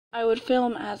I would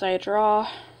film as I draw,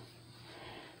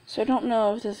 so I don't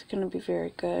know if this is going to be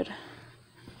very good,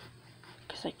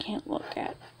 because I can't look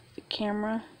at the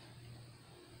camera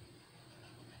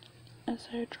as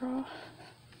I draw.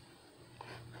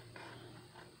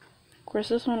 Of course,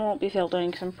 this one won't be filled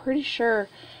in, because I'm pretty sure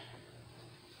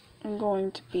I'm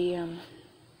going to be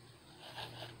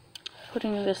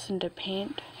putting this into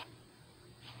paint,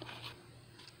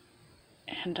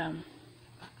 and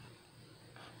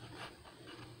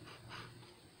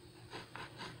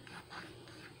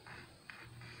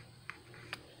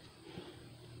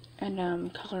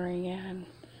coloring it and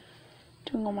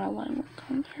doing all my line work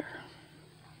on there.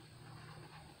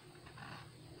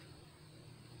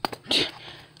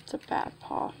 It's a bad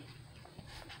paw.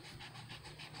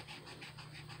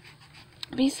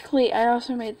 Basically, I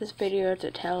also made this video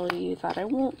to tell you that I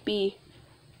won't be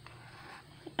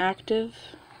active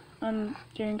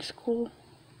during school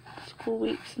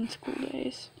weeks and school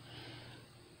days.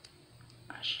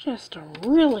 It's just a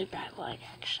really bad leg,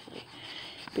 actually,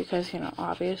 because, you know,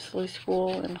 obviously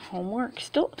school and homework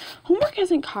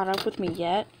hasn't caught up with me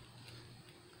yet,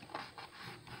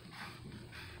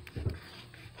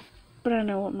 but I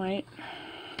know it might.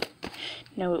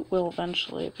 No, it will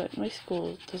eventually, but my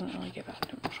school doesn't really give out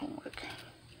too much homework.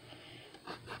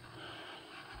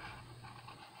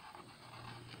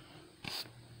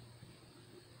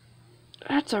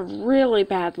 That's a really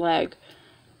bad leg.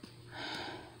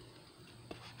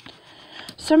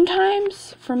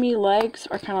 Sometimes, for me, legs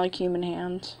are kind of like human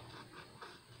hands.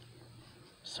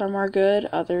 Some are good,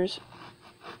 others.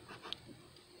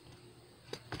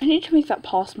 I need to make that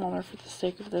paw smaller for the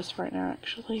sake of this right now,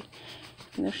 actually.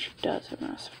 Even though she does have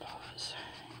massive paws.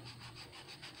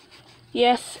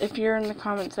 Yes, if you're in the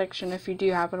comment section, if you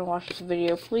do happen to watch this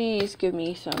video, please give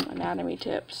me some anatomy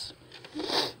tips.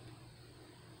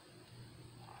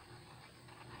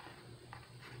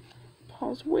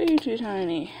 Paw's way too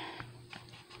tiny.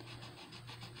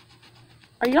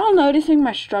 Are y'all noticing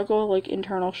my struggle, like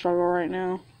internal struggle right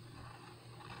now?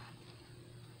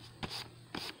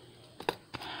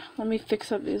 Let me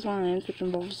fix up these lines, which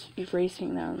involves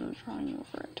erasing them and drawing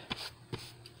over it.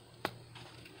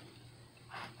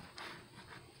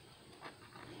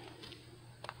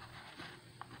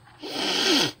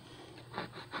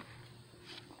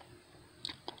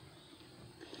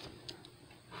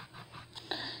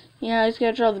 Yeah, I just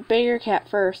gotta draw the bigger cat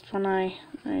first when I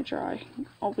draw. I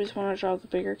always want to draw the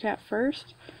bigger cat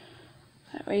first.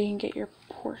 That way you can get your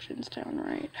proportions down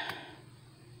right.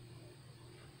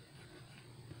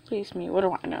 Please me, what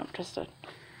do I know? Just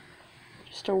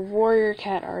a warrior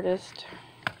cat artist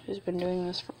who's been doing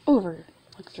this for over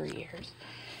like 3 years.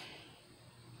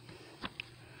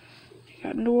 I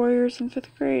got into warriors in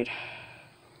 5th grade.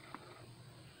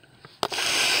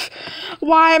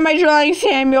 Why am I drawing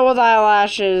Samuel with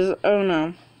eyelashes? Oh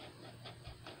no.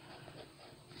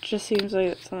 It just seems like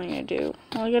it's something I do.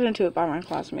 Well, I got into it by my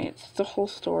classmates. It's a whole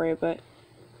story, but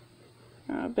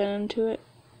I've been into it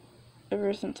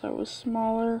ever since I was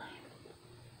smaller.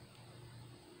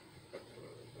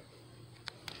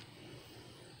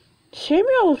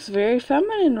 Samuel looks very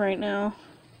feminine right now.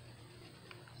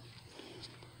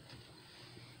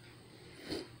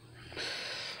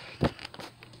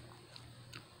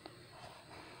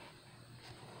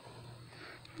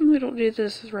 We don't do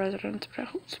this as residents, but it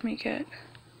helps me get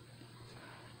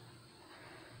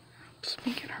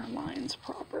her lines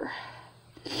proper.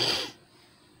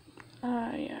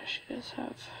 Yeah, she does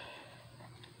have.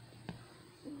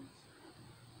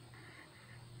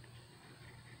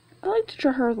 I like to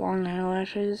draw her long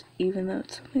eyelashes, even though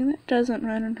it's something that doesn't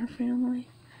run in her family.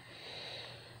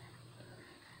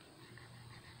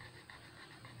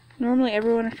 Normally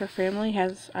everyone in her family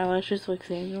has eyelashes like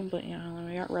Samuel, but you know,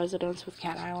 we got residents with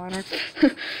cat eyeliner.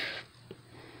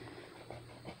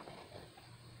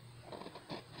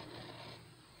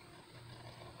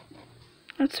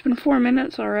 It's been 4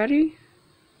 minutes already.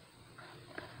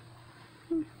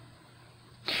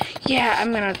 Yeah,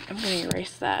 I'm gonna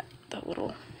erase that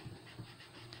little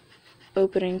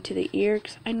opening to the ear,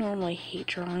 because I normally hate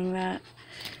drawing that.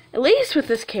 At least with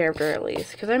this character, at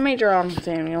least, because I may draw on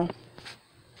Samuel.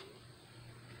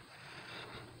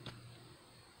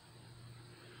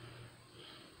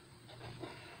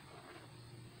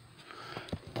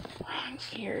 Wrong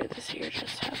ear. This ear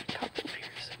just has a couple of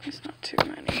ears. It's not too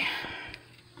many.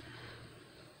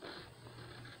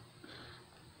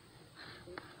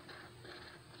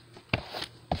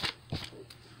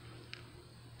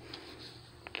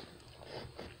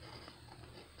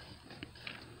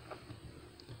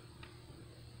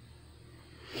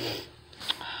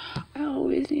 I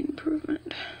always need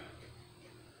improvement.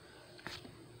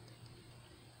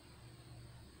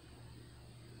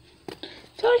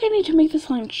 I feel like I need to make this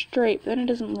line straight, but then it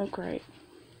doesn't look right.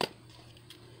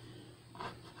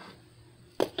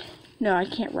 No, I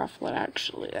can't ruffle it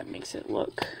actually. That makes it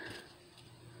look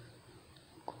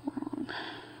wrong.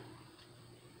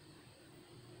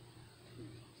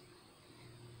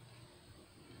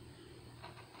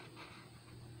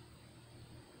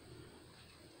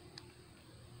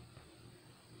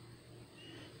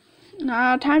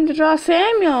 Now, time to draw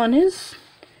Samuel and his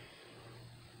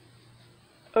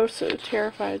oh so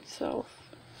terrified self.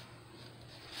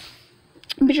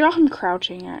 But draw him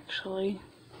crouching actually.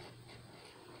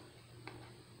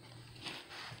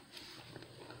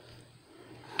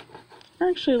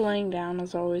 Actually, laying down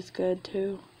is always good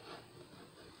too.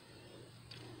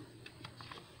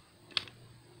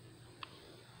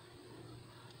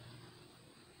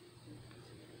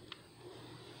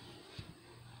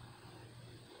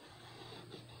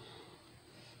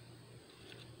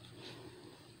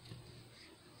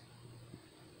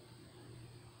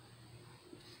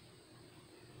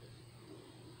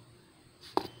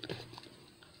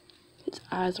 His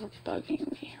eyes are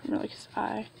bugging me. I really like his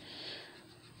eye.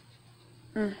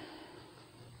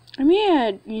 I may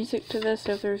add music to this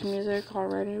if there's music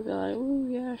already. I'd be like, ooh,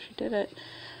 yeah, she did it.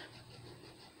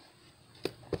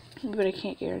 But I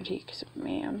can't guarantee because of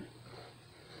man.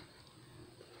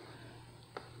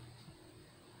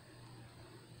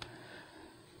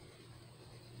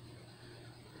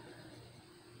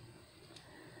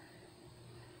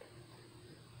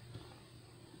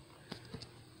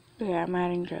 But yeah, I'm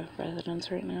adding to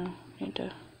residence right now. I need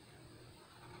to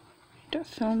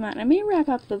film that. I may wrap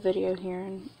up the video here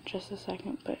in just a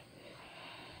second, but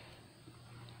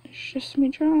it's just me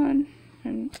drawing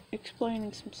and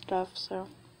explaining some stuff, so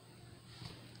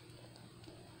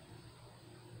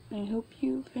I hope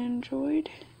you've enjoyed.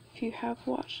 If you have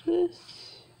watched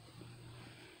this,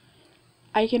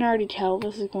 I can already tell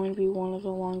this is going to be one of the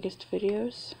longest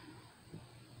videos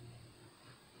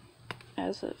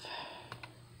as of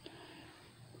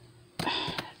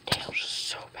tail's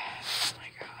so bad. Oh my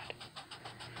god.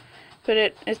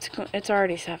 But it's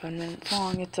already 7 minutes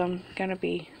long. It's gonna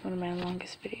be one of my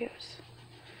longest videos.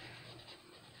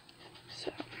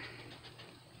 So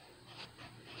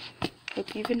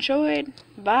hope you've enjoyed.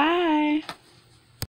 Bye.